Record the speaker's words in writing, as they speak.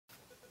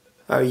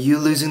Are you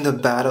losing the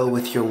battle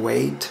with your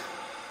weight,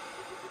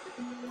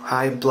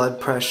 high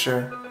blood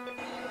pressure,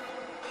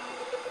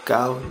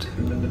 gout,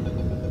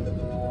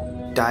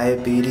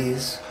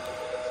 diabetes,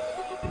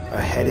 or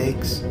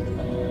headaches?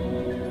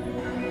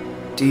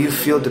 Do you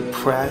feel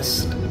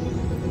depressed,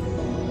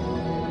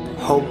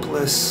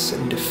 hopeless,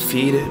 and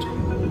defeated?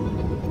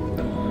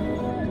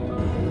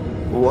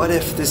 What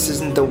if this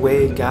isn't the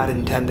way God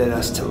intended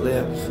us to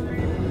live?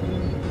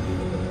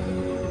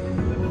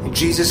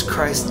 Jesus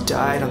Christ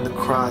died on the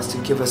cross to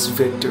give us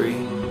victory,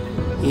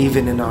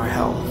 even in our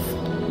health.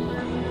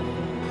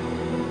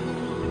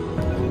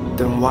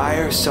 Then why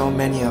are so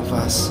many of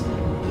us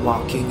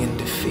walking in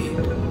defeat?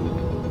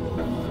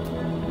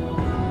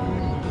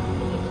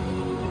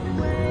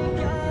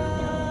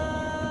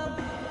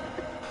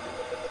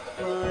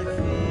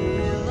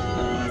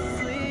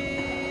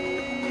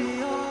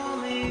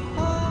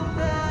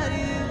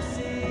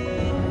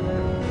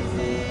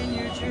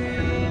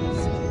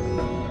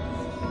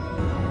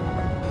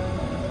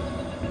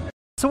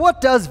 So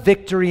what does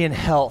victory in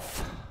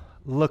health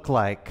look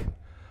like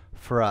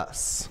for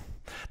us?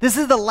 This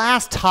is the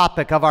last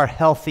topic of our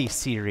healthy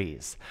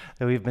series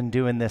that we've been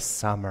doing this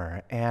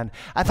summer. And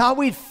I thought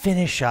we'd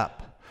finish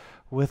up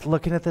with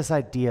looking at this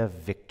idea of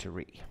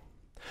victory.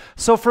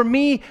 So for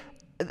me,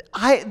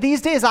 these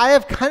days I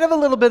have kind of a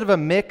little bit of a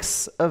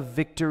mix of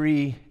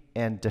victory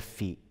and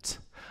defeat.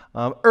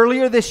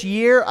 Earlier this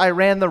year, I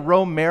ran the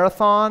Rome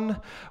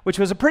Marathon, which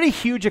was a pretty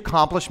huge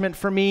accomplishment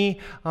for me.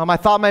 I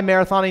thought my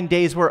marathoning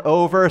days were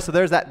over, so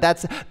there's that.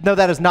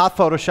 That is not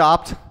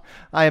photoshopped.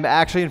 I am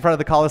actually in front of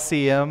the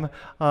Coliseum,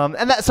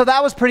 so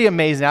that was pretty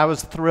amazing. I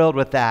was thrilled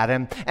with that.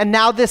 And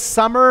now this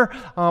summer,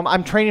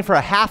 I'm training for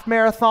a half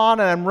marathon,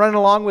 and I'm running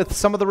along with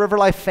some of the River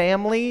Life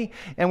family,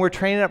 and we're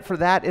training up for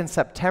that in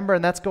September,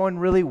 and that's going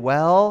really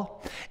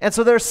well. And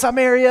so there's some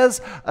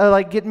areas,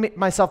 like getting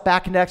myself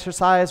back into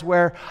exercise,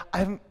 where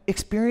I'm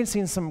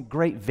experiencing some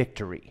great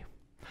victory.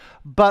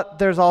 But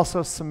there's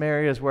also some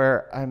areas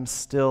where I'm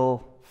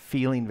still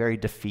feeling very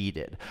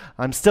defeated.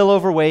 I'm still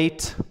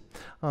overweight.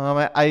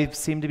 I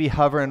seem to be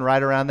hovering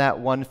right around that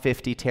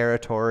 150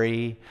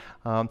 territory.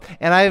 And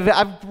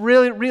I've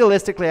really,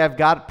 realistically, I've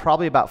got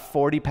probably about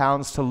 40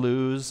 pounds to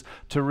lose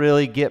to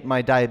really get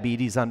my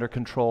diabetes under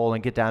control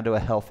and get down to a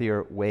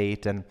healthier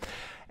weight. And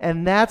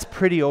that's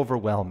pretty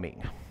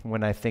overwhelming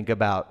when I think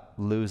about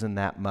losing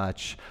that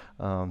much.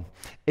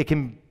 It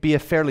can be a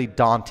fairly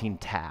daunting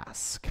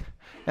task.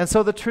 And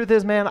so the truth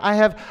is, man, I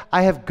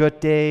have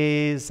good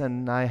days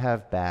and I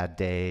have bad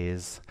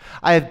days.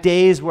 I have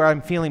days where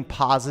I'm feeling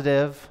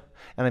positive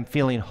and I'm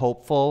feeling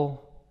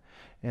hopeful,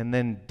 and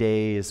then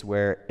days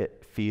where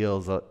it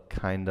feels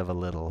kind of a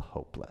little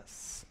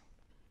hopeless.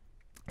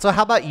 So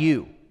how about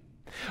you?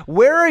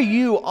 Where are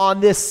you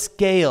on this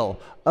scale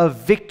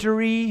of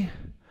victory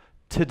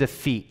to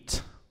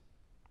defeat?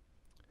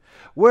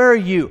 Where are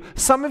you?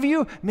 Some of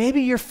you,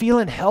 maybe you're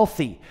feeling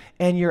healthy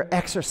and you're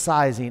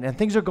exercising and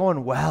things are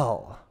going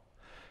well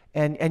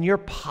and you're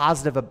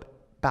positive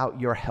about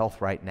your health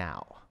right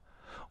now.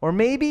 Or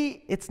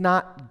maybe it's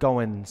not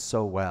going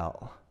so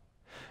well.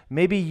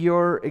 Maybe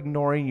you're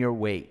ignoring your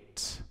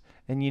weight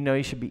and you know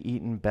you should be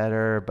eating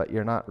better, but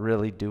you're not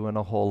really doing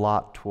a whole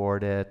lot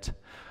toward it.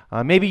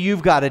 Maybe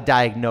you've got a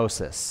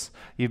diagnosis.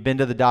 You've been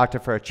to the doctor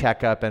for a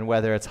checkup, and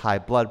whether it's high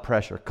blood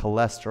pressure,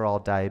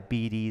 cholesterol,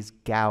 diabetes,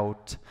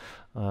 gout,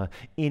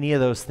 any of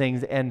those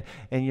things, and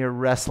you're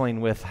wrestling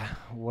with,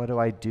 what do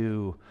I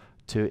do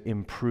to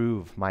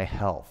improve my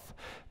health?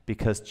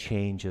 Because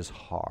change is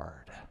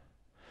hard.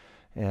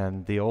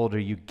 And the older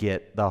you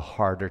get, the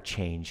harder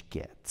change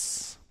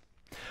gets.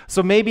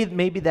 So maybe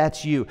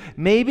that's you.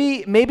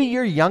 Maybe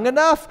you're young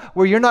enough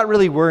where you're not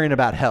really worrying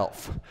about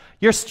health.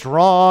 You're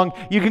strong.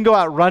 You can go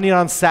out running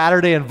on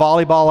Saturday and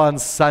volleyball on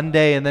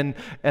Sunday and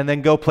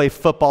then go play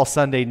football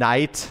Sunday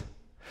night.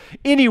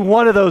 Any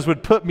one of those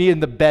would put me in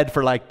the bed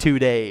for like 2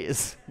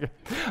 days.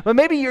 But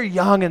maybe you're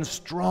young and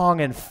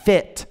strong and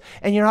fit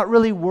and you're not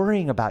really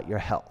worrying about your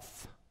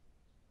health.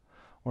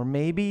 Or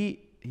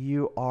maybe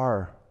you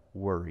are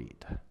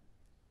worried.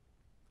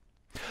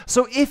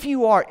 So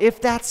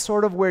if that's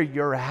sort of where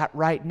you're at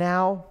right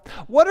now,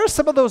 what are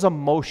some of those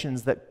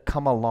emotions that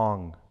come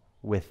along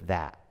with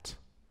that?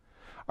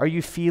 Are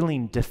you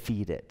feeling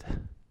defeated?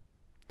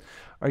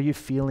 Are you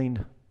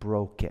feeling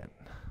broken?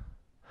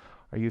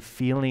 Are you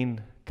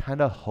feeling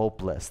kind of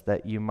hopeless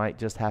that you might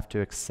just have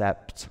to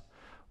accept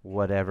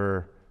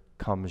whatever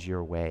comes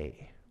your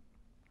way?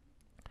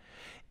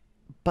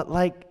 But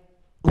like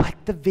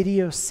the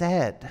video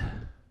said,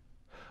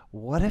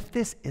 what if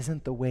this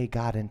isn't the way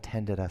God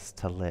intended us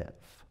to live?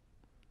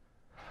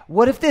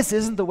 What if this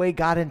isn't the way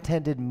God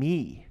intended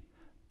me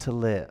to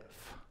live?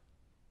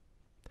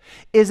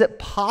 Is it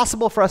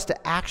possible for us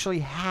to actually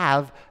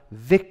have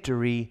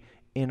victory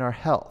in our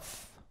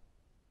health?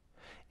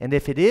 And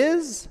if it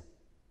is,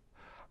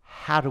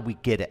 how do we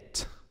get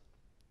it?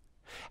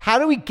 How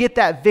do we get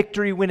that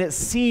victory when it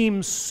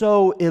seems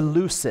so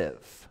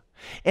elusive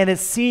and it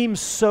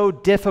seems so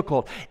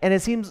difficult and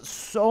it seems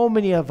so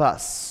many of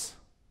us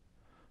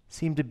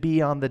seem to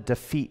be on the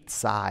defeat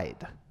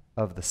side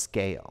of the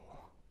scale?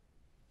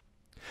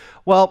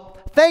 Well,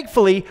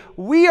 thankfully,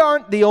 we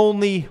aren't the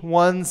only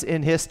ones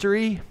in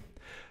history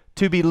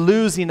to be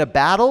losing a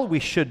battle we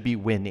should be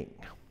winning.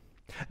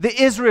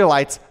 The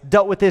Israelites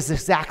dealt with this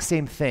exact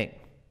same thing.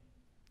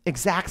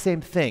 Exact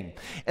same thing.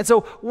 And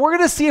so we're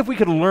going to see if we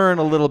could learn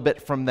a little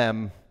bit from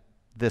them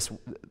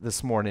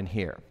this morning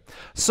here.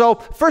 So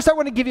first I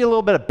want to give you a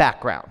little bit of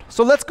background.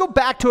 So let's go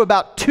back to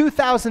about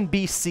 2000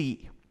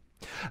 BC.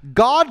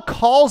 God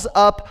calls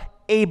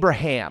up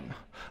Abraham,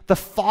 the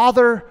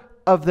father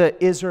of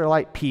the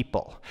Israelite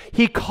people.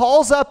 He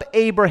calls up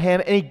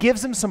Abraham and he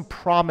gives him some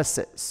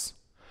promises.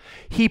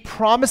 He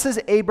promises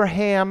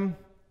Abraham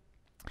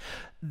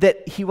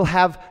that he will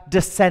have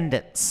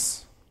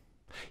descendants.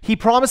 He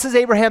promises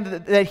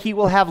Abraham that he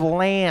will have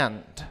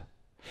land.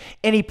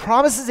 And he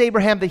promises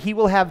Abraham that he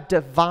will have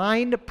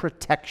divine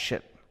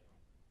protection.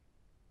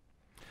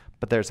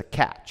 But there's a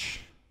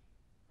catch.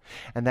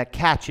 And that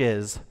catch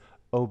is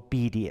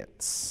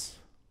obedience.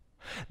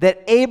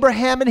 That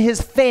Abraham and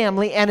his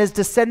family and his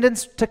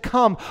descendants to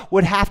come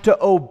would have to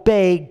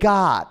obey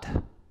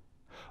God.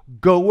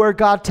 Go where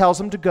God tells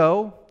them to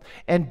go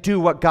and do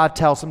what God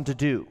tells them to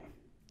do.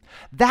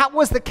 That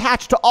was the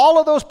catch to all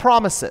of those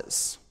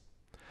promises.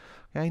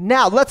 Okay,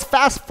 now let's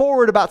fast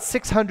forward about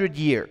 600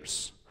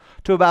 years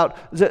to about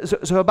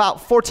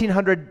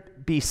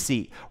 1400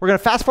 BC. We're going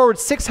to fast forward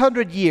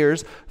 600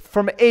 years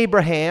from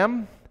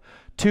Abraham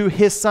to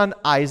his son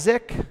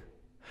Isaac,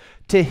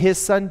 to his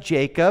son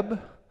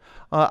Jacob,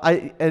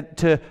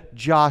 to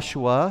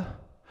Joshua.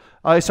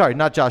 Sorry,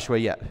 not Joshua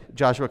yet.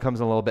 Joshua comes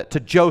in a little bit. To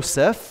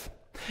Joseph.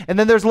 And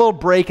then there's a little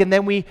break, and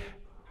then we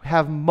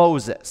have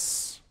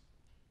Moses.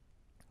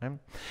 Okay?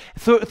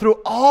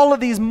 Through all of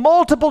these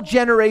multiple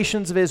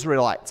generations of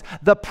Israelites,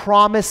 the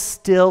promise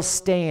still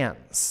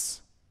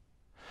stands.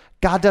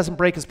 God doesn't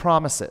break his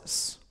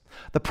promises.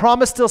 The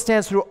promise still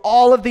stands through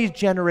all of these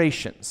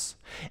generations.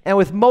 And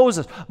with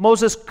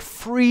Moses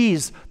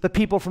frees the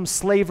people from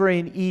slavery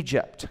in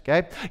Egypt.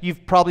 Okay,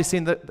 you've probably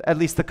seen at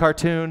least the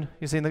cartoon.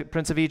 You've seen the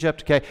Prince of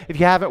Egypt. Okay, if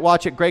you haven't,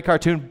 watch it. Great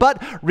cartoon,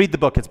 but read the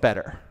book. It's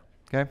better.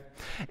 Okay,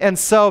 and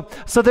so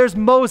there's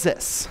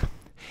Moses,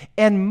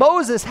 and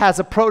Moses has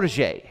a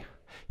protege.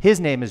 His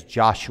name is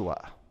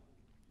Joshua.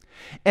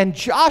 And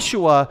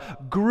Joshua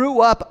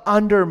grew up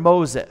under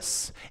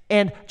Moses.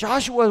 And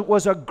Joshua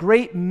was a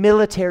great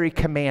military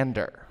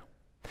commander,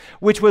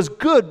 which was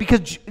good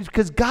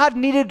because God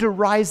needed to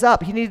rise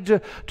up. He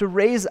needed to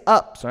raise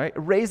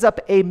up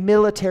a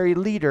military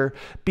leader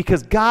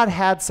because God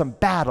had some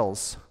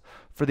battles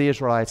for the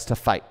Israelites to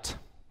fight.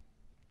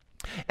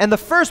 And the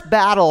first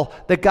battle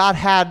that God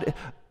had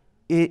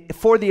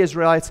for the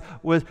Israelites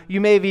was, you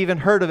may have even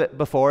heard of it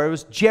before, it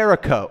was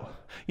Jericho.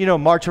 You know,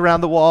 march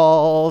around the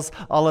walls,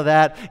 all of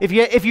that. If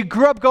you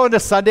grew up going to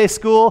Sunday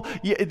school,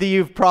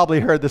 you've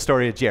probably heard the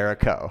story of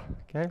Jericho.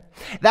 Okay,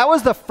 that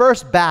was the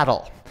first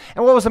battle.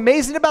 And what was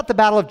amazing about the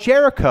Battle of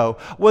Jericho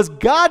was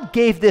God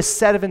gave this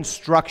set of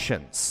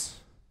instructions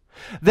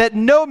that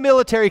no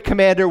military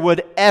commander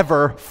would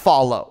ever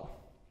follow.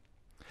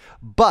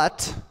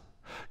 But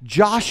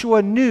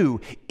Joshua knew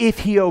if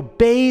he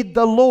obeyed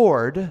the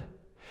Lord,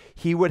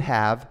 he would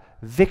have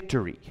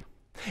victory.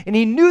 And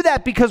he knew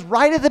that because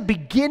right at the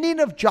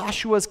beginning of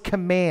Joshua's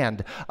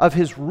command of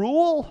his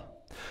rule,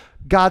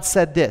 God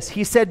said this.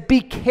 He said, "Be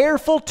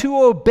careful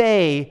to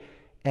obey,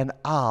 and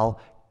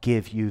I'll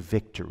give you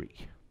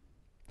victory."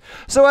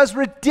 So as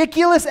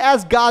ridiculous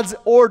as God's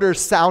orders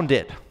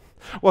sounded,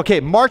 okay,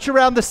 march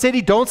around the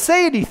city, don't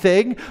say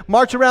anything.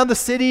 March around the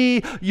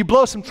city, you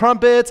blow some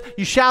trumpets,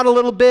 you shout a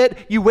little bit,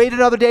 you wait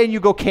another day and you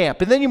go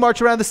camp. And then you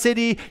march around the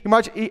city,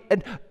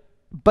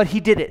 but he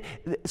did it.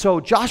 So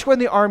Joshua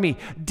and the army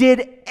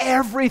did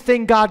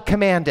everything God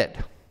commanded.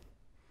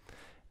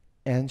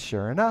 And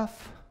sure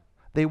enough,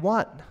 they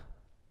won.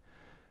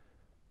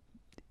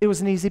 It was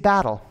an easy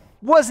battle.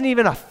 It wasn't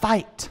even a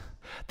fight.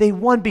 They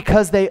won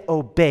because they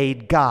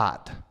obeyed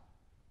God.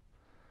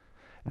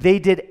 They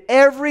did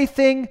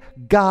everything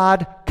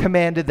God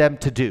commanded them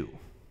to do.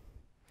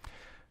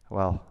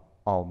 Well,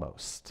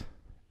 almost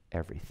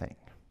everything.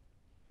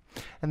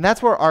 And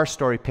that's where our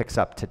story picks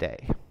up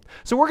today.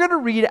 So we're going to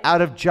read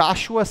out of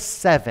Joshua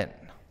 7.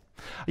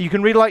 You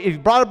can read along, if you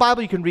brought a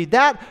Bible, you can read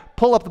that.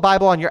 Pull up the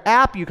Bible on your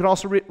app. You can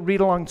also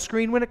read along the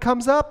screen when it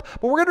comes up.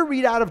 But we're going to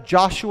read out of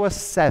Joshua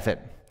 7.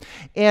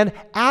 And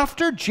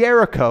after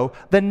Jericho,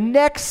 the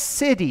next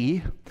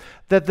city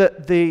that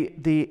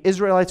the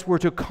Israelites were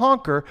to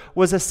conquer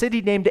was a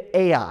city named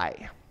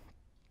Ai.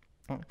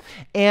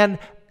 And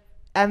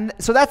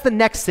so that's the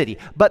next city.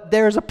 But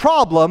there's a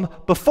problem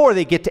before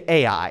they get to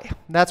Ai.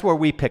 That's where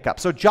we pick up.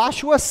 So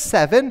Joshua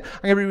 7,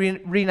 I'm going to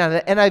be reading out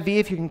of the NIV.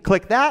 If you can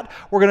click that.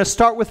 We're going to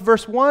start with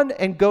verse 1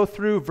 and go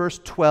through verse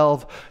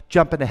 12,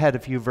 jumping ahead a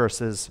few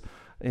verses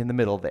in the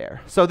middle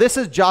there. So this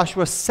is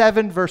Joshua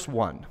 7, verse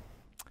 1.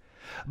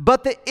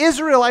 But the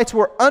Israelites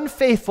were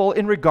unfaithful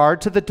in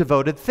regard to the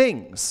devoted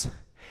things.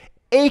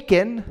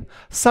 Achan,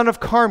 son of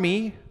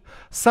Carmi,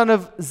 son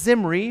of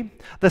Zimri,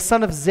 the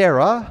son of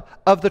Zerah,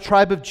 of the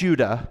tribe of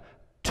Judah,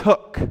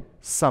 took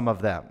some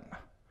of them.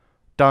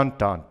 Dun,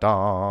 dun,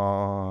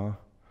 dun.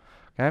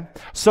 Okay?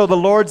 So the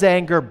Lord's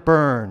anger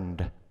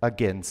burned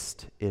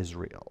against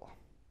Israel.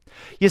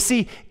 You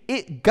see,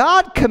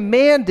 God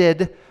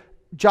commanded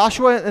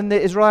Joshua and the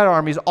Israelite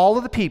armies, all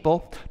of the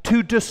people,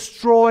 to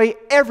destroy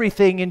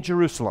everything in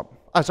Jerusalem.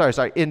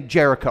 In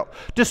Jericho.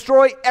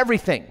 Destroy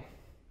everything.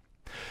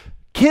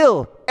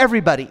 Kill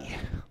everybody.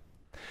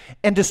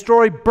 And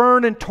destroy,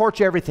 burn, and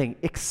torch everything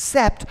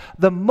except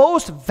the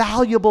most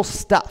valuable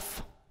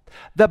stuff.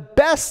 The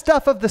best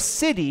stuff of the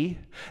city,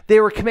 they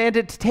were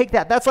commanded to take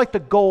that. That's like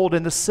the gold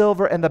and the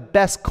silver and the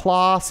best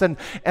cloths and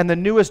the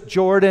newest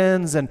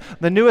Jordans and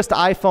the newest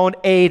iPhone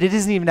 8. It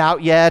isn't even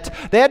out yet.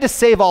 They had to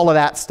save all of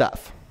that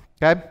stuff.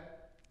 Okay?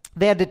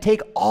 They had to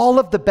take all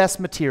of the best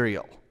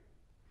material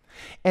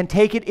and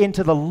take it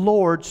into the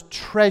Lord's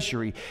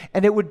treasury,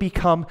 and it would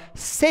become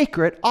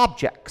sacred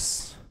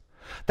objects.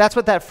 That's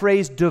what that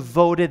phrase,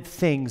 devoted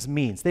things,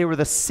 means. They were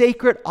the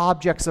sacred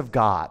objects of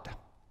God.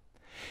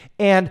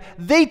 And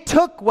they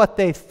took what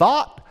they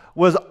thought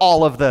was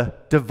all of the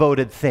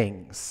devoted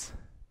things.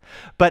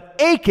 But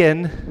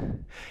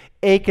Achan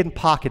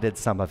pocketed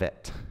some of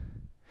it.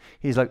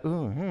 He's like,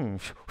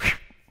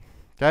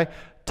 okay,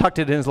 tucked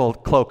it in his little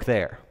cloak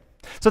there.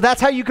 So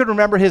that's how you could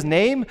remember his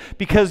name,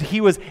 because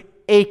he was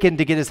aching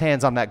to get his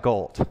hands on that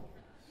gold.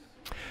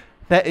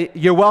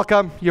 You're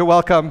welcome. You're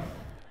welcome.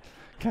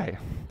 Okay.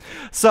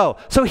 So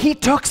he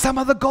took some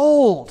of the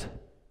gold.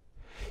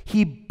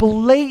 He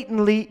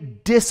blatantly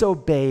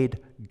disobeyed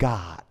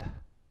God.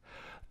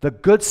 The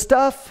good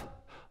stuff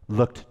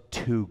looked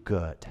too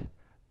good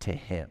to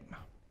him.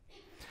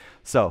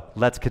 So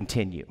let's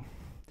continue.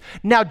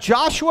 Now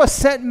Joshua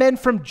sent men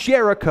from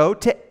Jericho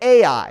to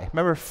Ai.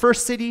 Remember,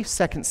 first city,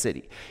 second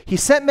city. He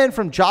sent men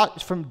from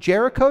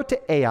Jericho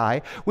to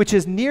Ai, which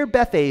is near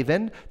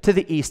Bethaven, to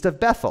the east of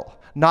Bethel.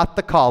 Not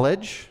the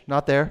college,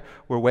 not there.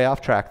 We're way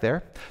off track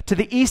there. To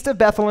the east of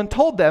Bethel, and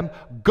told them,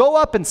 go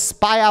up and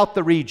spy out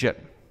the region.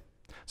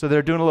 So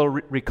they're doing a little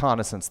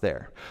reconnaissance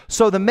there.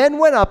 So the men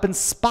went up and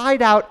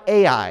spied out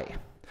Ai.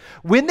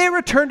 When they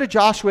returned to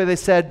Joshua, they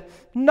said,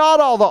 not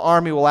all the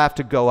army will have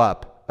to go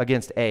up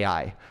against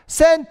Ai.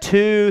 Send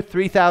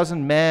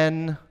 3,000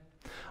 men.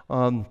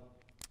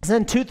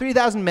 Send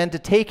 3,000 men to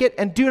take it,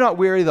 and do not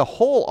weary the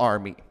whole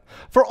army,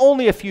 for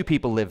only a few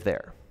people live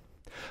there.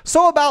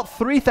 So about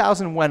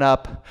 3,000 went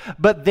up,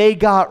 but they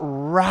got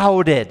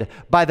routed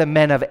by the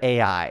men of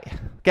Ai.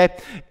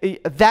 Okay?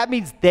 That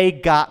means they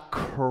got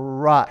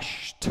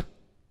crushed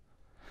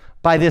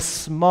by this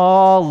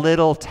small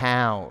little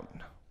town.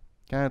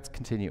 Okay, let's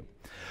continue.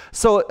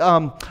 So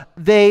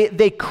they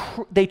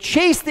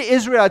chased the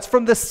Israelites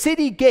from the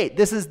city gate.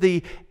 This is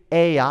the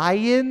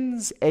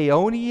Aeonians,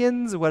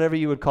 whatever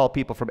you would call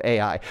people from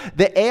Ai.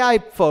 The Ai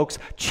folks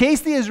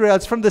chased the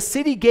Israelites from the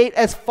city gate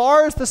as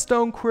far as the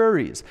stone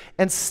quarries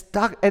and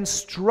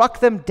struck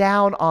them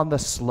down on the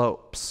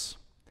slopes.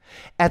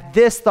 At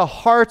this, the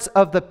hearts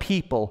of the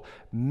people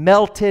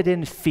melted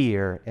in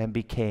fear and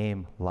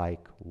became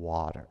like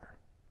water.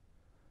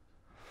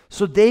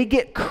 So they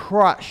get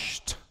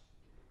crushed.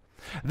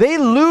 They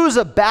lose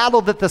a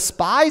battle that the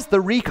spies,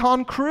 the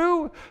recon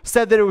crew,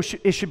 said that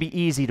it should be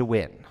easy to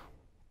win.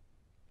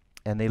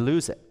 And they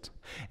lose it.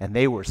 And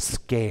they were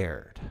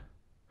scared.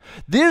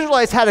 The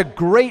Israelites had a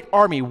great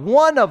army,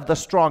 one of the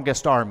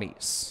strongest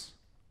armies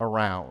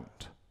around.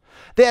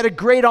 They had a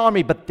great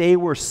army, but they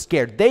were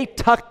scared. They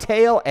tucked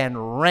tail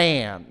and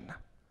ran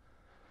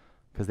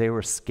because they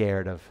were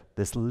scared of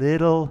this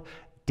little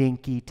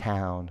dinky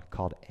town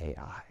called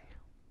Ai.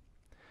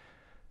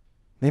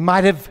 They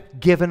might have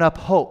given up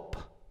hope,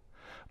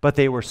 but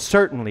they were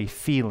certainly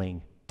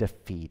feeling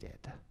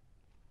defeated.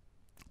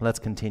 Let's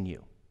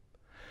continue.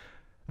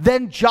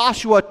 Then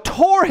Joshua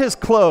tore his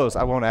clothes.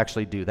 I won't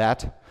actually do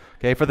that,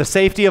 okay, for the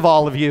safety of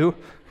all of you,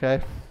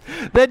 okay?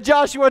 Then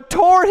Joshua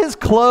tore his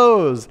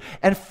clothes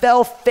and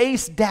fell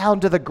face down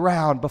to the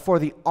ground before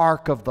the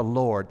ark of the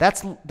Lord.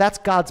 That's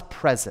God's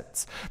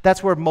presence.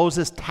 That's where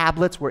Moses'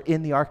 tablets were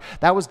in the ark.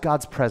 That was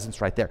God's presence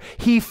right there.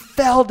 He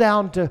fell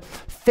down to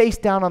face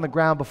down on the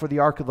ground before the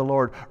ark of the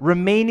Lord,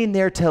 remaining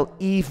there till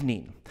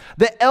evening.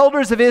 The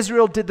elders of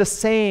Israel did the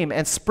same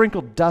and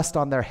sprinkled dust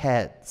on their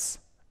heads.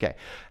 Okay,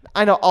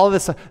 I know all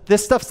this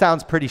stuff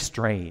sounds pretty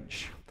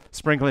strange.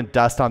 Sprinkling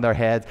dust on their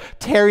heads,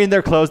 tearing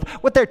their clothes.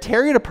 What, they're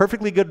tearing a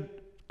perfectly good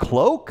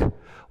cloak?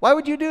 Why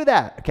would you do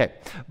that? Okay,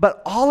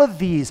 but all of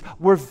these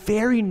were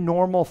very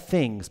normal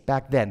things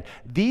back then.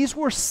 These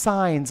were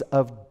signs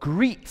of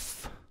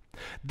grief.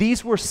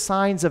 These were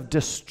signs of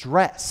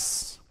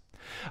distress.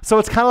 So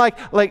it's kind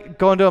of like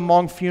going to a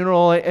Hmong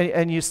funeral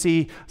and you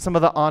see some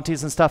of the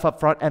aunties and stuff up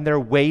front and they're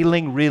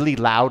wailing really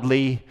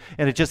loudly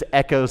and it just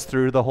echoes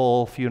through the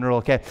whole funeral,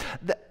 okay?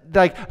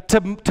 Like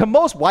to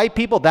most white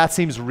people, that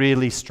seems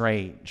really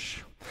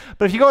strange.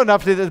 But if you go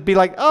enough to be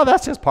like, oh,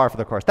 that's just par for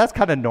the course. That's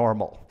kind of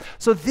normal.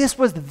 So this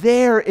was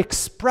their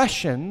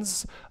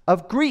expressions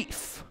of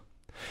grief.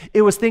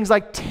 It was things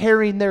like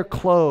tearing their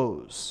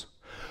clothes,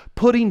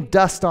 putting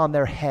dust on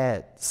their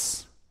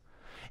heads.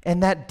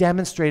 And that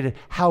demonstrated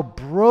how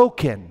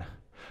broken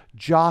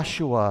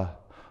Joshua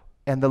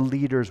and the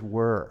leaders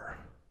were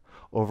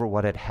over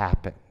what had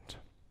happened.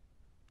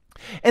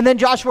 And then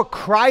Joshua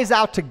cries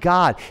out to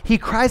God. He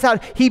cries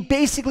out. He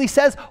basically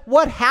says,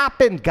 what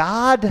happened,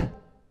 God?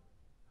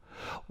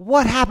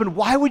 What happened?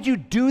 Why would you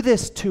do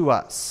this to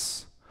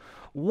us?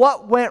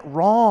 What went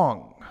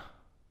wrong?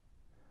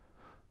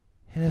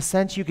 In a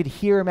sense, you could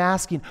hear him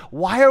asking,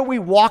 why are we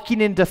walking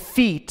in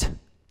defeat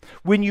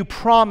when you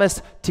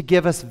promised to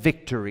give us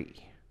victory?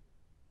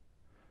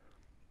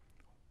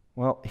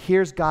 Well,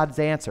 here's God's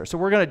answer. So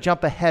we're going to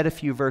jump ahead a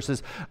few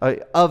verses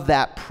of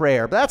that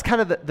prayer. But that's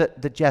kind of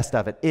the gist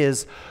of it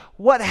is,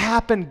 what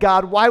happened,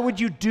 God? Why would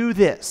you do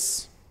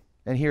this?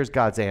 And here's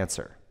God's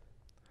answer.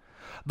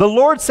 The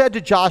Lord said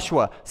to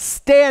Joshua,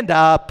 stand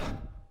up.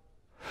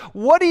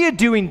 What are you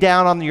doing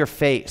down on your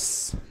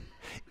face?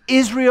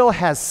 Israel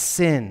has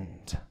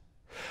sinned.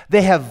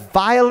 They have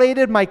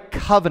violated my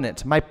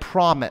covenant, my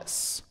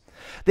promise.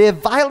 They have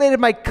violated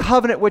my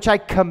covenant, which I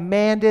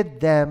commanded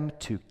them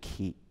to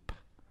keep.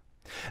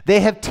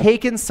 They have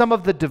taken some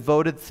of the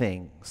devoted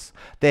things.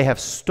 They have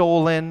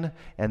stolen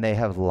and they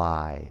have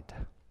lied.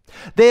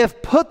 They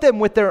have put them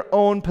with their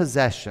own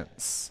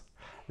possessions.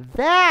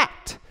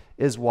 That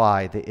is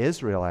why the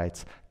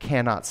Israelites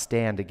cannot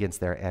stand against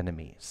their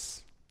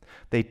enemies.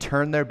 They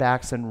turn their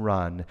backs and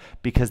run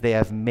because they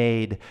have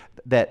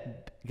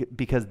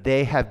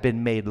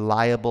been made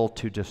liable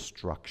to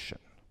destruction.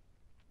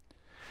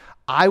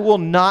 I will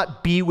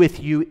not be with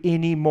you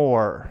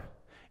anymore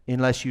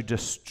unless you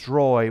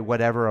destroy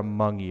whatever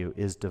among you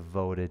is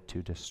devoted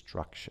to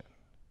destruction.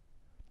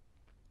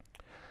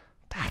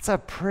 That's a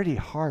pretty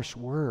harsh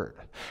word.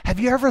 Have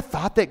you ever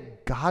thought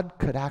that God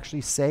could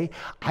actually say,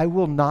 I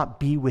will not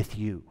be with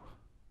you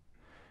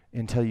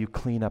until you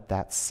clean up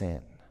that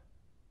sin?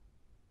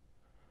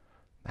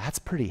 That's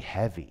pretty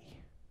heavy.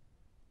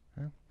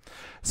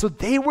 So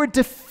they were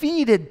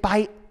defeated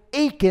by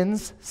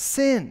Achan's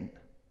sin.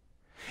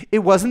 It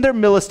wasn't their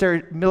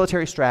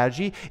military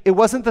strategy. It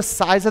wasn't the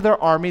size of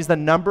their armies, the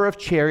number of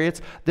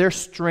chariots, their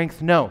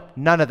strength. No,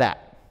 none of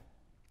that.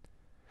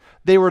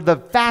 They were the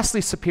vastly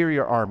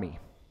superior army,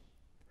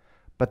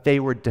 but they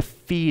were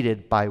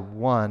defeated by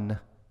one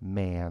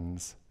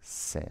man's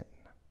sin.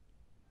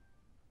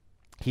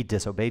 He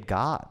disobeyed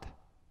God,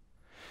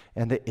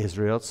 and the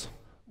Israelites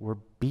were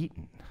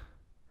beaten.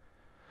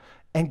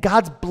 And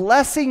God's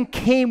blessing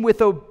came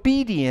with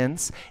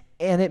obedience,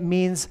 and it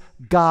means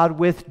God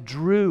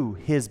withdrew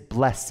his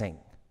blessing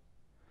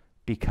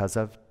because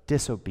of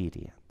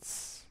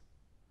disobedience.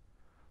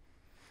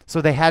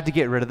 So they had to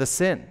get rid of the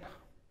sin.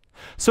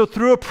 So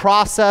through a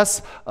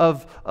process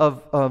of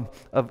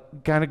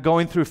kind of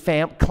going through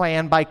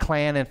clan by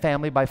clan and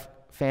family by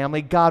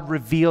family, God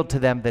revealed to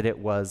them that it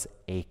was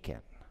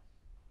Achan.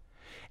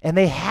 And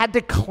they had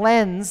to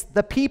cleanse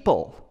the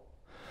people.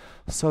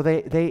 So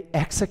they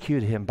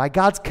executed him. By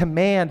God's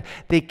command,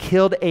 they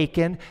killed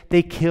Achan.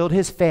 They killed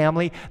his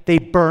family. They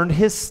burned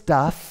his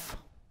stuff.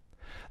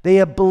 They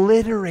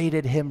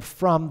obliterated him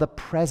from the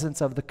presence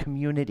of the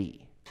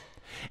community.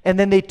 And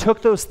then they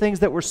took those things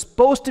that were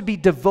supposed to be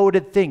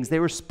devoted things. They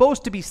were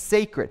supposed to be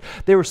sacred.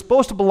 They were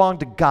supposed to belong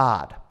to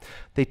God.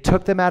 They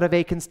took them out of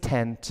Achan's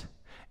tent,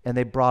 and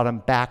they brought them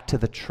back to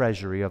the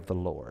treasury of the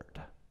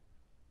Lord.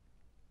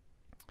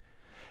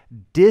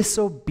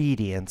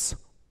 Disobedience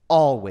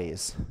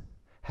always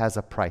has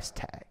a price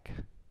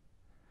tag.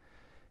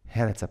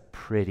 And it's a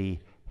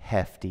pretty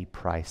hefty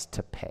price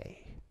to pay.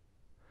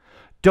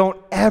 Don't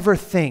ever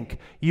think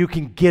you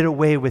can get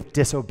away with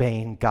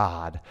disobeying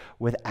God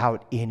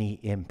without any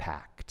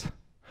impact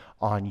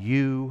on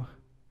you,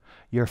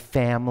 your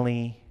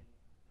family,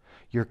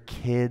 your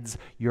kids,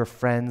 your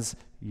friends,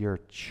 your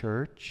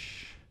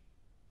church.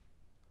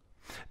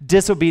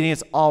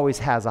 Disobedience always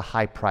has a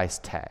high price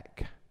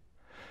tag.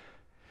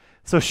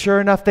 So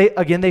sure enough,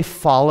 they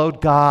followed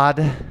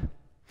God.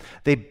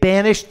 They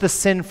banished the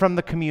sin from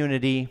the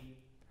community.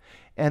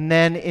 And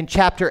then in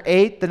chapter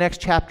 8, the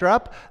next chapter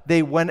up,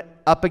 they went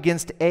up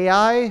against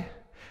Ai.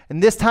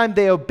 And this time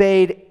they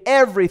obeyed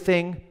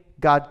everything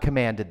God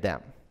commanded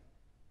them.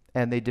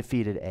 And they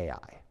defeated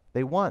Ai.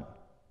 They won.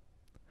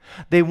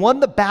 They won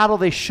the battle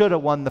they should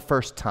have won the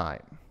first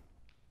time.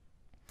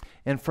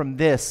 And from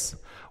this,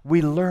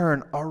 we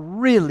learn a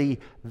really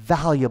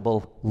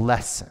valuable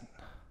lesson.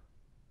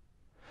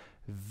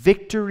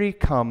 Victory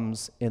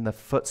comes in the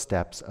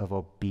footsteps of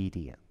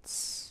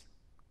obedience.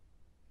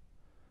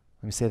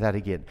 Let me say that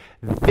again.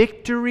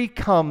 Victory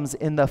comes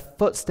in the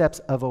footsteps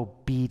of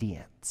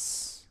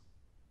obedience.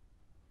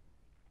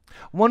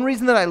 One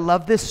reason that I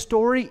love this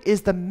story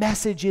is the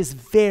message is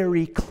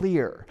very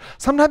clear.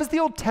 Sometimes the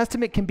Old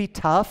Testament can be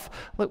tough.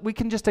 We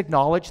can just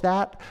acknowledge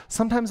that.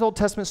 Sometimes Old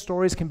Testament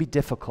stories can be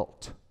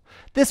difficult.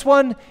 This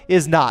one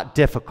is not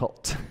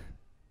difficult.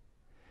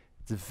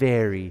 It's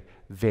very,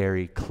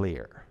 very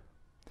clear.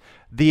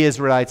 The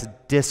Israelites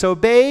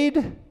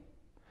disobeyed,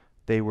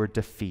 they were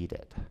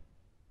defeated.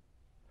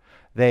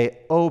 They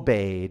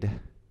obeyed,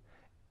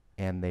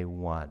 and they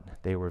won.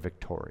 They were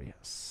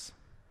victorious.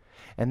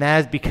 And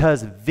that is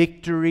because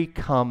victory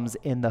comes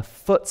in the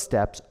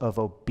footsteps of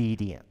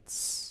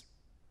obedience.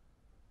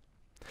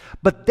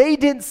 But they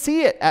didn't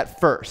see it at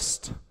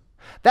first.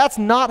 That's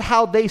not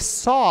how they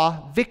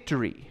saw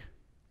victory.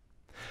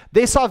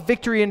 They saw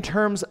victory in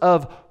terms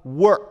of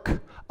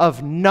work,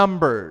 of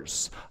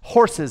numbers,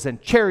 horses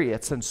and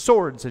chariots and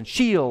swords and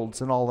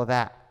shields and all of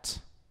that.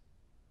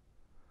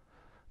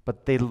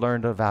 But they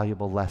learned a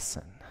valuable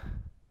lesson.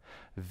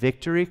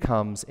 Victory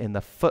comes in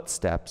the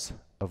footsteps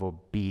of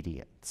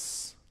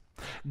obedience.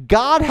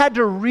 God had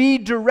to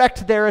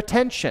redirect their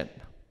attention.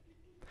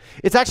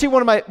 It's actually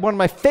one of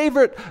my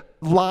favorite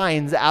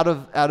lines out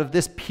of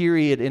this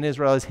period in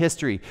Israel's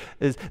history.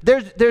 Is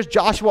there's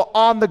Joshua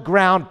on the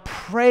ground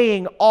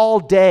praying all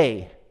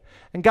day.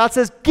 And God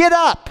says, "Get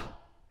up.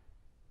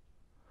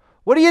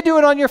 What are you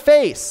doing on your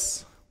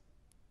face?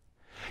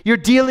 You're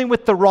dealing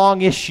with the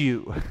wrong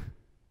issue.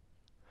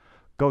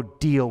 Go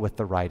deal with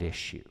the right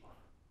issue."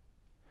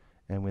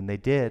 And when they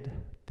did,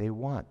 they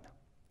won.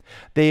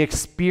 They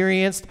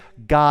experienced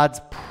God's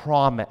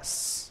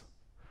promise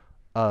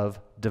of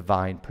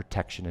divine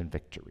protection and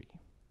victory.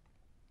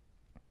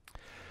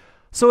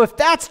 So if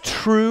that's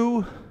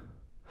true,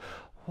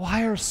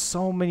 why are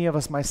so many of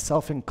us,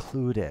 myself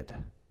included,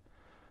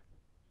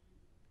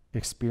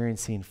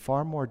 experiencing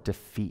far more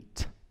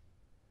defeat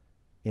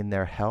in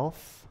their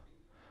health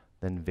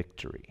than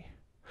victory?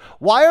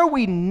 Why are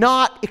we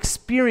not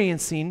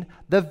experiencing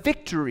the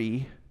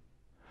victory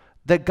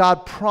that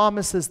God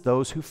promises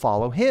those who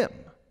follow him?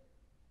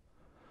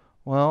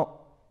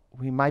 Well,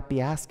 we might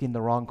be asking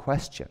the wrong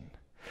question.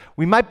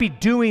 We might be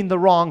doing the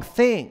wrong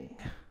thing.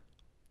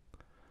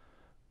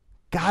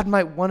 God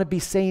might want to be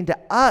saying to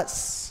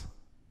us,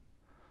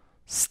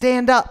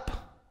 stand up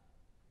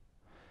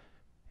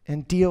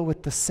and deal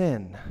with the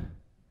sin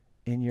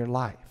in your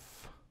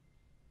life.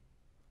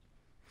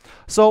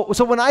 So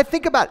when I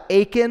think about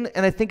Achan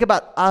and I think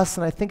about us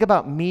and I think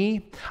about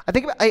me,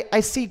 I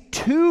see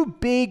two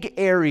big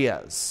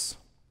areas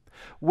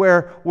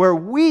where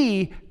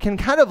we can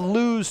kind of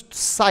lose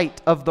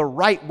sight of the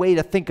right way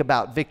to think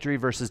about victory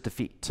versus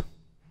defeat.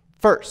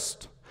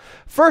 First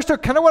are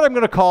kind of what I'm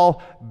going to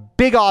call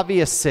big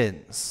obvious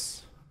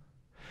sins.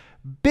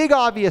 Big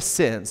obvious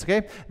sins,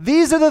 okay?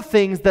 These are the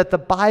things that the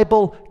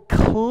Bible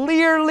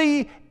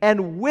clearly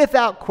and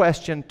without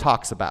question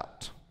talks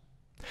about.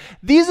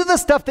 These are the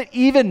stuff that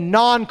even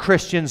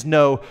non-Christians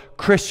know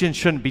Christians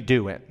shouldn't be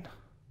doing.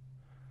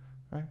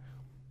 Right?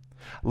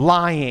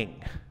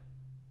 Lying.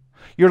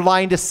 You're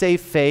lying to save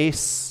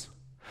face.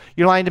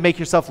 You're lying to make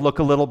yourself look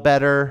a little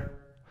better.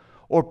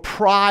 Or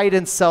pride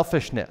and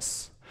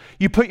selfishness.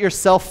 You put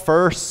yourself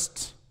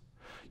first.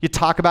 You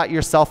talk about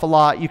yourself a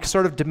lot. You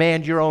sort of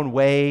demand your own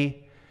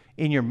way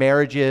in your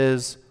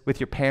marriages, with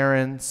your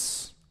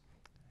parents.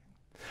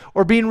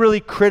 Or being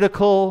really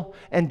critical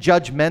and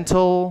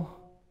judgmental.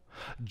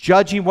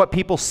 Judging what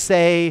people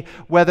say,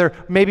 whether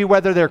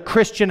they're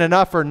Christian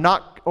enough or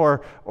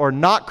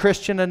not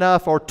Christian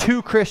enough or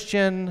too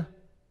Christian.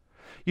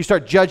 You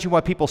start judging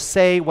what people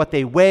say, what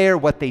they wear,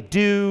 what they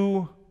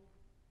do.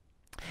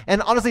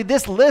 And honestly,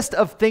 this list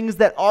of things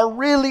that are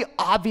really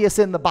obvious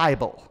in the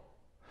Bible,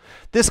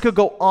 this could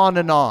go on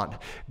and on.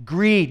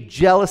 Greed,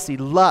 jealousy,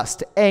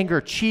 lust, anger,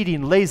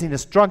 cheating,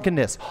 laziness,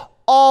 drunkenness,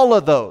 all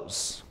of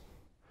those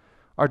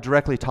are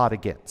directly taught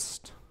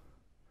against.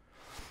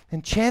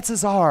 And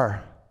chances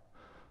are,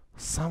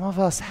 some of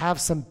us have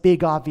some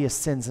big obvious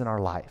sins in our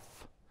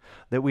life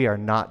that we are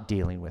not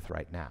dealing with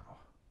right now.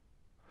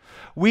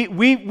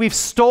 We've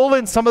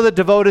stolen some of the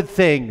devoted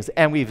things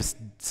and we've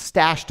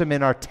stashed them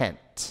in our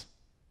tent.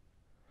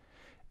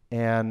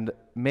 And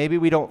maybe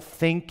we don't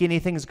think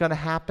anything's going to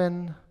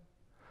happen,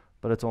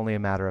 but it's only a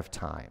matter of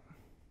time.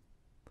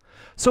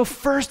 So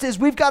first is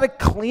we've got to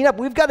clean up.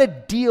 We've got to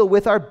deal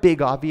with our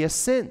big obvious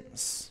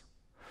sins.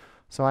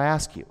 So I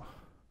ask you,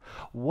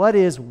 what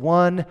is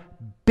one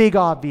big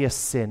obvious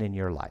sin in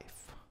your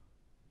life?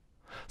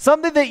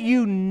 Something that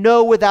you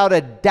know without a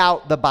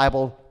doubt the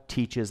Bible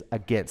teaches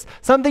against.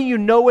 Something you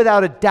know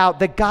without a doubt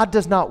that God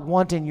does not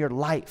want in your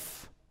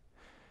life,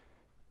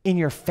 in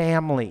your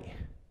family,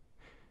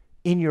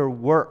 in your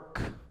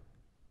work.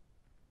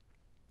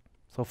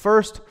 So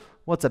first,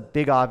 what's a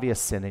big obvious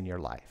sin in your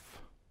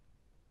life?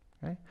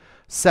 Okay.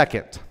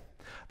 Second,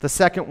 the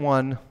second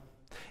one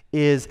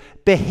is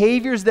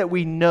behaviors that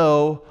we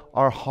know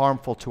are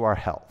harmful to our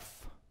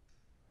health.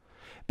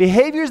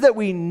 Behaviors that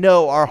we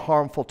know are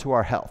harmful to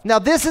our health. Now,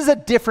 this is a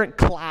different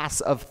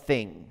class of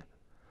thing.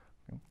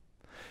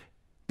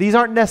 These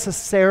aren't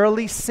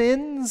necessarily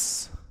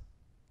sins,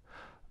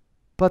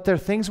 but they're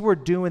things we're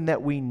doing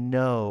that we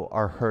know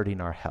are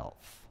hurting our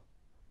health.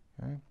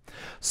 Okay?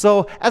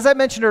 So, as I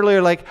mentioned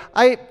earlier,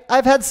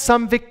 I've had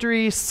some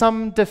victory,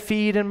 some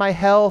defeat in my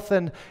health,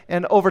 and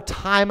over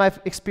time I've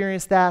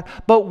experienced that.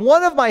 But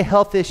one of my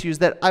health issues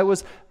that I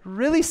was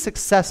really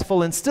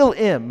successful and still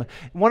am,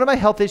 one of my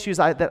health issues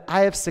that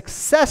I have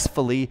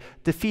successfully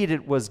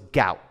defeated was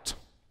gout.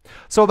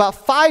 So about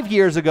 5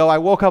 years ago, I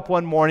woke up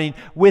one morning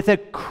with a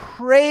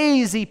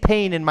crazy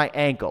pain in my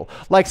ankle.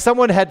 Like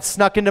someone had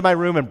snuck into my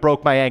room and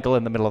broke my ankle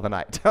in the middle of the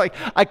night. Like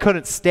I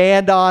couldn't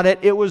stand on it.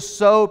 It was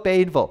so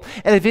painful.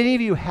 And if any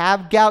of you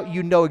have gout,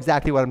 you know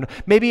exactly what I'm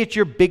doing. Maybe it's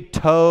your big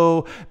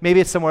toe, maybe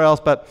it's somewhere else,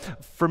 but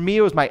for me,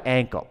 it was my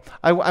ankle.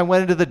 I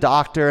went into the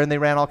doctor and they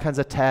ran all kinds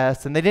of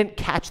tests and they didn't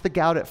catch the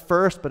gout at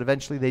first, but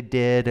eventually they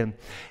did.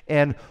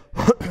 And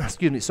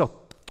excuse me, so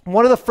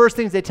one of the first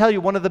things they tell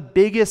you, one of the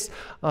biggest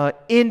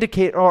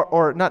indicator,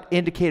 or not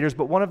indicators,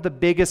 but one of the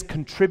biggest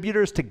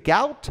contributors to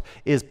gout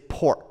is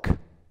pork.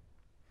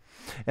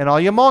 And all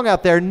you Hmong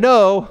out there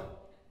know,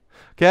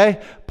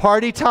 okay,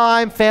 party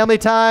time, family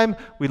time,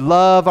 we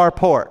love our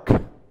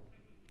pork.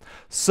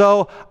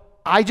 So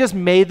I just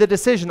made the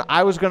decision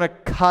I was going to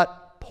cut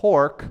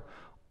pork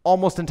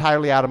almost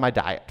entirely out of my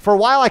diet. For a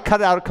while, I cut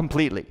it out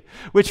completely,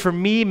 which for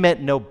me meant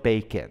no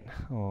bacon.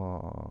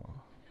 Oh.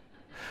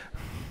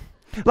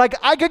 Like,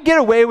 I could get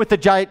away with the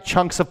giant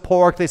chunks of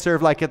pork they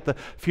serve, like, at the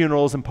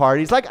funerals and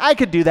parties. Like, I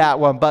could do that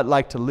one, but,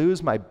 like, to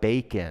lose my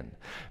bacon,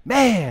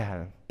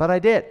 man, but I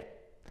did.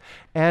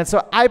 And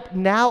so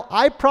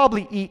I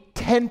probably eat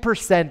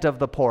 10% of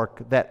the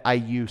pork that I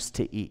used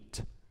to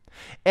eat.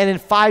 And in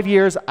 5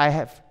 years, I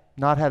have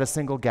not had a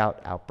single gout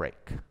outbreak.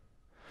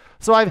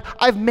 So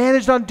I've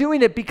managed on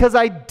doing it because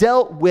I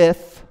dealt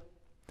with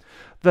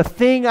the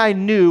thing I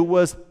knew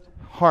was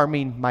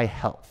harming my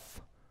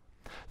health.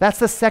 That's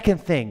the second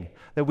thing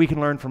that we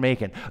can learn from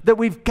Achan, that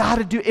we've got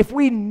to do. If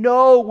we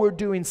know we're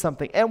doing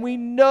something and we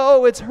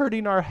know it's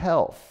hurting our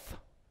health,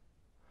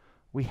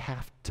 we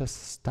have to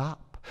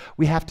stop.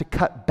 We have to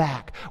cut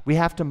back. We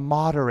have to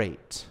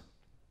moderate.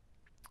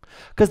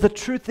 Because the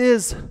truth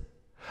is,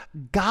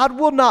 God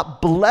will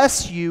not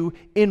bless you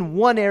in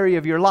one area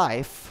of your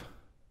life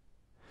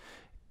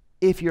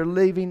if you're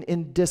living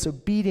in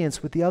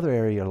disobedience with the other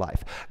area of your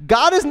life.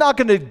 God is not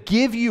going to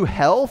give you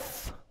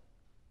health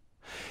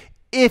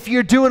if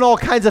you're doing all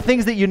kinds of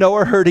things that you know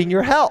are hurting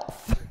your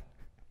health.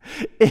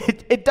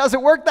 It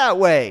doesn't work that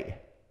way.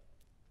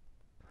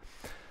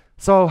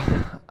 So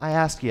I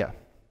ask you,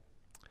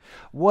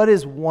 what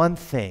is one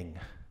thing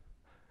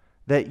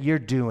that you're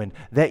doing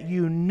that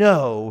you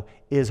know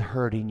is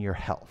hurting your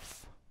health?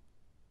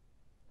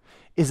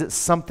 Is it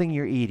something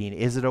you're eating?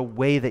 Is it a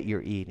way that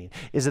you're eating?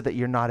 Is it that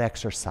you're not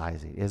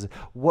exercising? Is it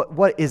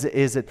what is it?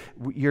 Is it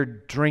you're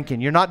drinking?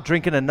 You're not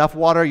drinking enough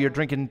water, you're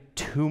drinking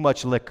too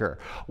much liquor.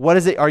 What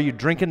is it? Are you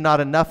drinking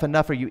not enough?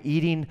 Are you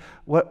eating?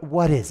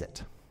 What is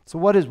it? So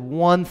what is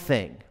one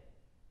thing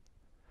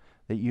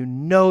that you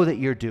know that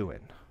you're doing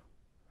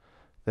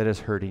that is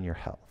hurting your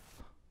health?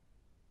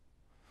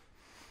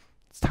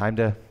 It's time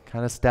to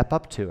kind of step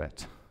up to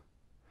it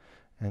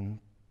and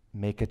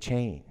make a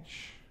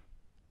change.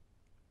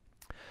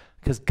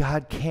 Because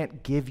God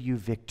can't give you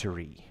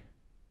victory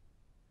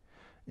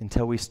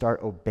until we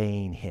start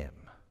obeying Him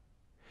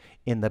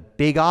in the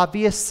big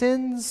obvious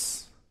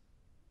sins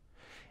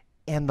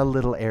and the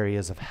little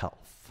areas of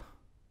health.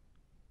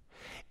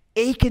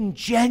 Achan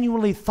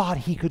genuinely thought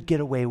he could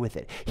get away with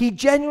it. He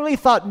genuinely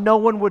thought no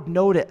one would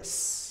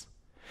notice.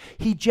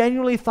 He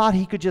genuinely thought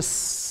he could just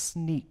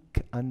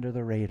sneak under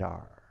the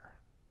radar.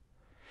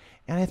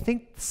 And I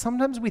think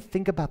sometimes we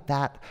think about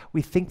that.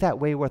 We think that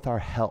way with our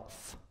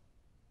health.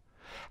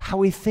 How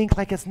we think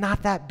like it's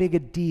not that big a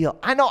deal.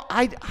 I know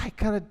I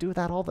kind of do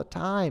that all the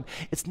time.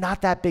 It's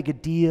not that big a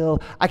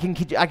deal. I can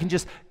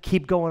just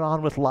keep going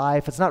on with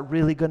life. It's not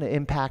really going to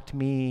impact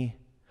me.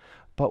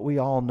 But we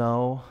all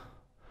know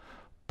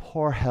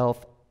poor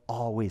health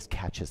always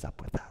catches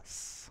up with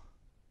us.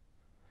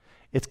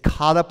 It's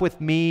caught up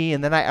with me,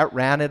 and then I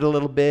outran it a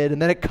little bit,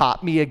 and then it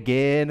caught me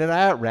again, and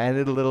I outran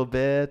it a little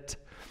bit.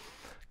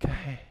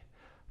 Okay.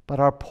 But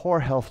our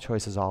poor health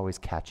choices always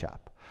catch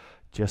up,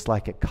 just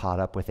like it caught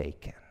up with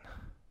Achan.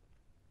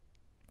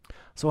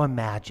 So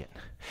imagine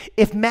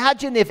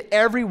if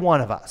every one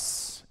of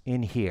us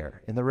in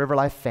here, in the River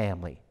Life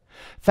family,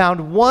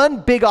 found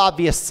one big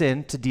obvious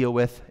sin to deal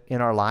with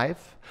in our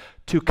life,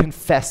 to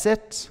confess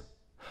it,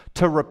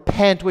 to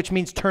repent, which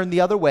means turn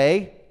the other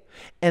way,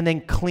 and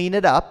then clean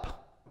it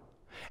up.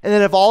 And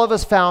then if all of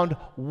us found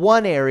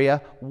one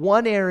area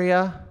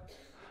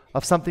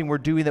of something we're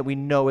doing that we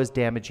know is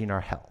damaging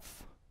our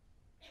health,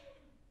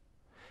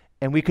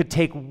 and we could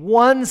take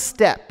one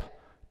step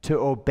to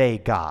obey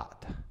God.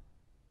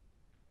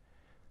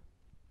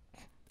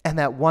 And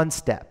that one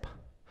step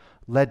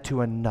led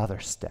to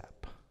another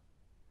step.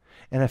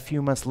 And a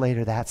few months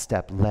later, that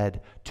step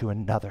led to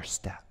another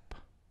step.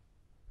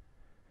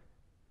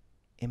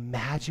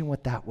 Imagine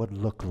what that would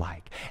look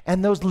like.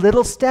 And those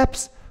little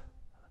steps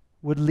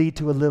would lead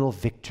to a little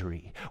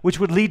victory, which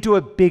would lead to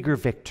a bigger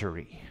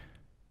victory.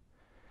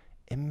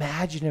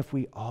 Imagine if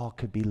we all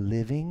could be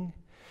living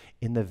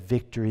in the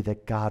victory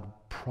that God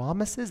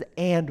promises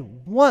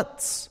and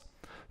wants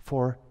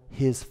for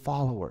His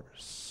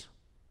followers.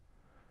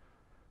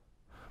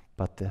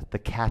 But the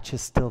catch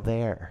is still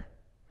there.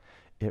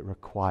 It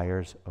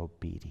requires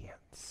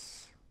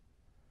obedience.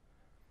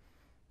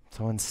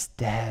 So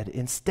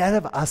instead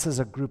of us as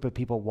a group of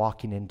people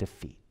walking in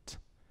defeat,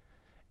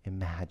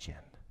 imagine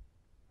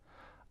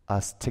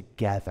us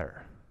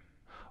together,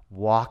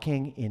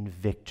 walking in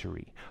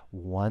victory,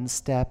 one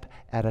step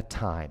at a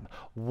time,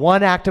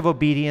 one act of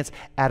obedience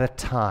at a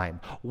time,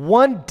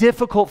 one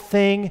difficult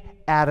thing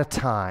at a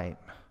time.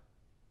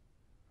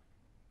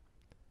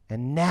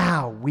 And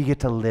now we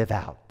get to live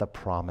out the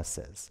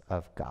promises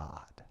of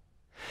God.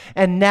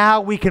 And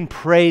now we can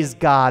praise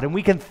God and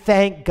we can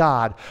thank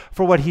God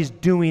for what He's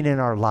doing in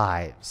our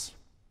lives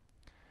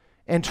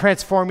and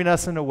transforming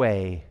us in a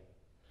way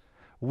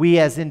we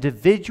as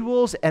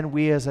individuals and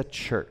we as a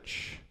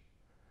church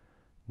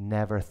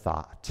never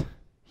thought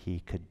He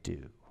could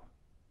do.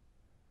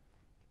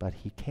 But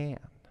He can.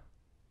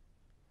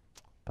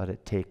 But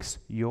it takes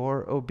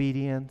your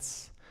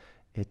obedience,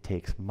 it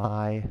takes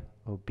my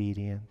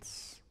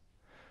obedience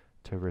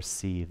to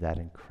receive that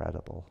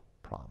incredible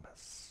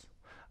promise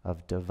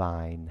of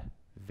divine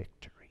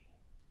victory.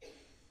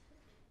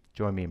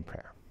 Join me in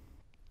prayer.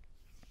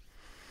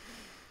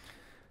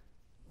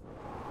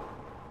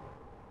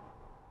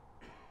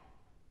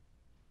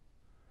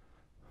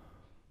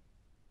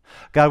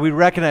 God, we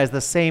recognize the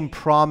same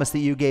promise that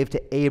you gave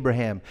to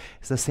Abraham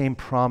is the same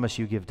promise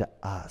you give to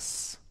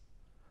us.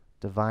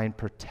 Divine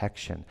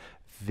protection,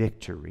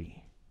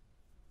 victory.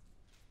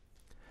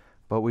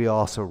 But we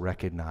also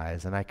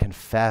recognize, and I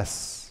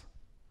confess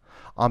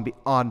on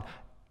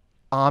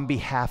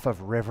behalf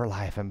of River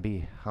Life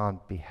and on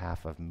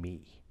behalf of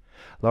me,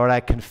 Lord, I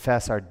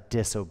confess our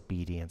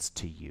disobedience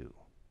to you.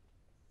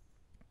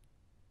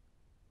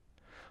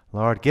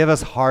 Lord, give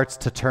us hearts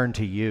to turn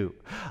to you.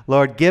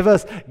 Lord, give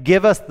us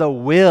the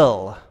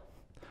will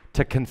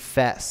to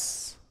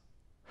confess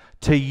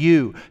to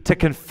you, to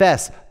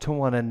confess to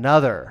one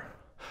another,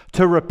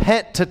 to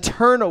repent, to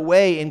turn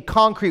away in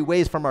concrete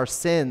ways from our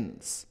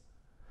sins.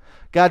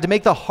 God, to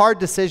make the hard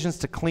decisions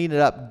to clean it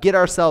up, get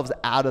ourselves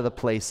out of the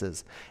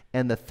places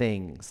and the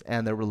things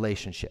and the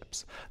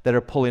relationships that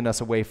are pulling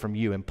us away from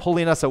you and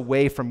pulling us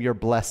away from your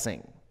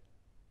blessing.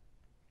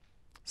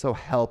 So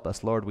help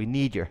us, Lord. We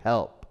need your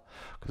help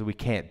because we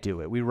can't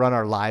do it. We run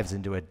our lives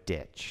into a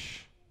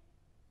ditch.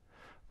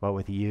 But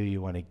with you,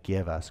 you want to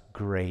give us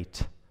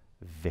great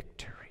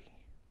victory.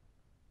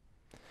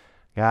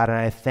 God, and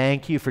I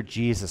thank you for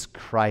Jesus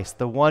Christ,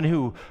 the one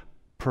who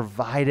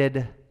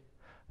provided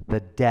the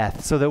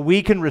death so that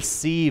we can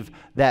receive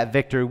that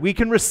victory. We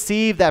can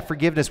receive that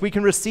forgiveness. We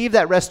can receive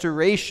that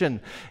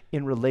restoration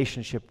in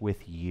relationship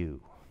with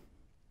you.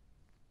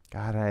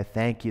 God, I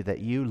thank you that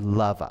you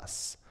love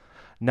us,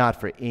 not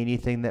for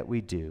anything that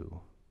we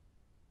do,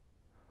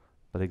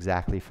 but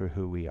exactly for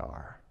who we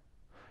are,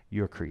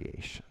 your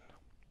creation.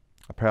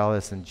 I pray all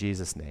this in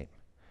Jesus' name.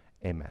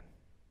 Amen.